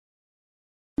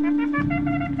1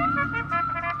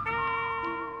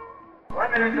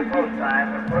 minute to post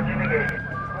time, approaching the gate.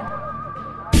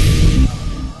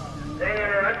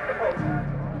 There at the post.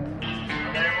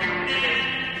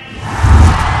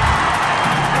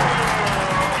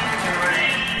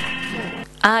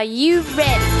 Are you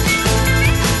ready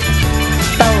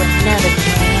for another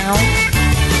round?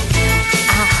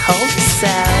 I hope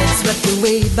so. Swept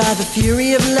away by the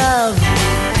fury of love.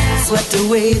 Swept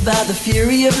away by the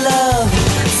fury of love.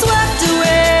 Swept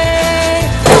away.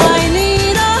 I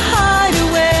need a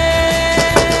hideaway.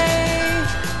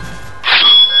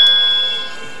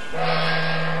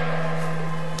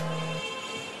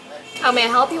 How may I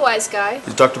help you, Wiseguy?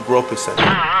 It's Dr. Gropus.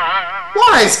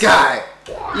 Wiseguy!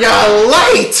 You're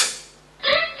late!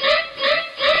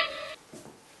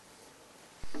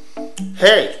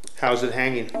 Hey, how's it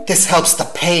hanging? This helps the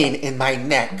pain in my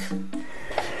neck.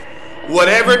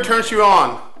 Whatever turns you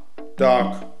on,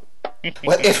 Doc.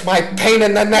 Well, if my pain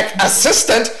in the neck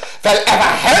assistant will ever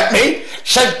help me,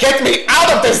 she'll get me out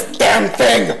of this damn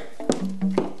thing!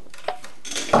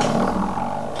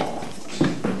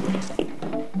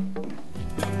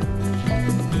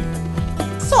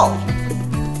 So,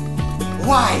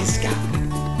 Wiseguy,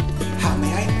 how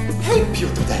may I help you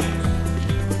today?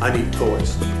 I need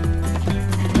toys.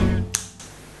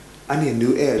 I need a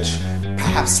new edge.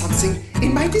 Perhaps something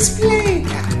in my display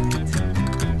cabinet.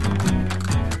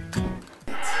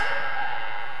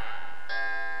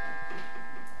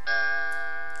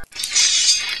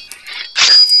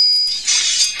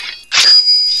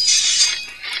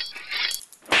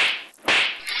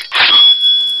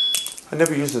 I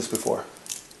never used this before.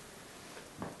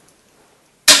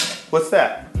 What's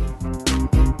that?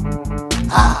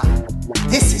 Ah,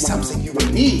 this is something you will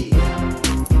need.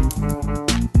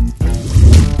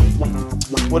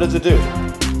 What does it do?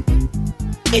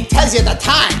 It tells you the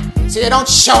time, so you don't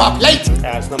show up late.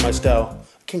 Ah, it's not my style.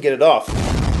 I can't get it off.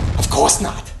 Of course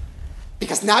not,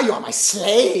 because now you are my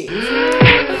slave.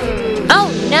 Oh,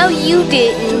 no, you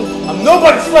didn't. I'm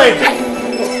nobody's slave!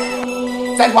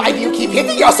 Then why do you keep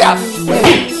hitting yourself?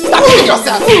 Stop hitting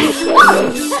yourself!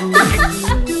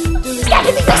 Stop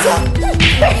hitting yourself!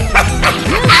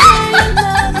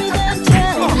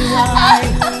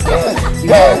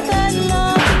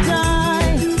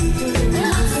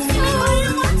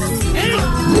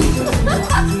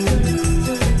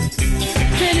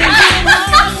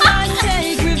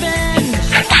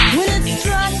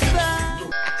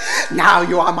 Now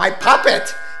you are my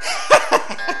puppet!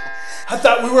 I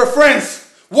thought we were friends!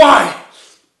 Why?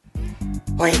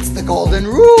 Oh, it's the golden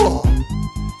rule.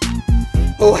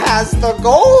 Who has the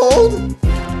gold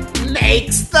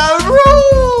makes the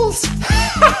rules!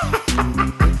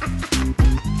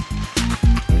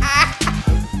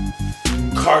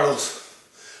 Carlos,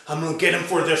 I'm gonna get him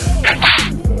for this.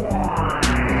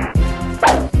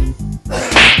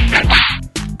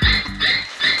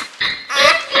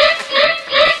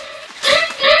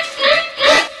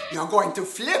 You're going to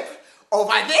flip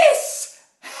over this!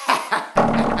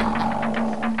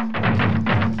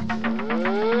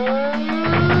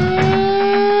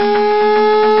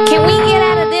 Can we get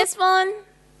out of this one?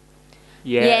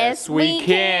 Yes, we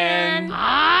can.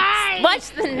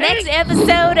 Watch the next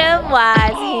episode of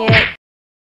Wise Hit.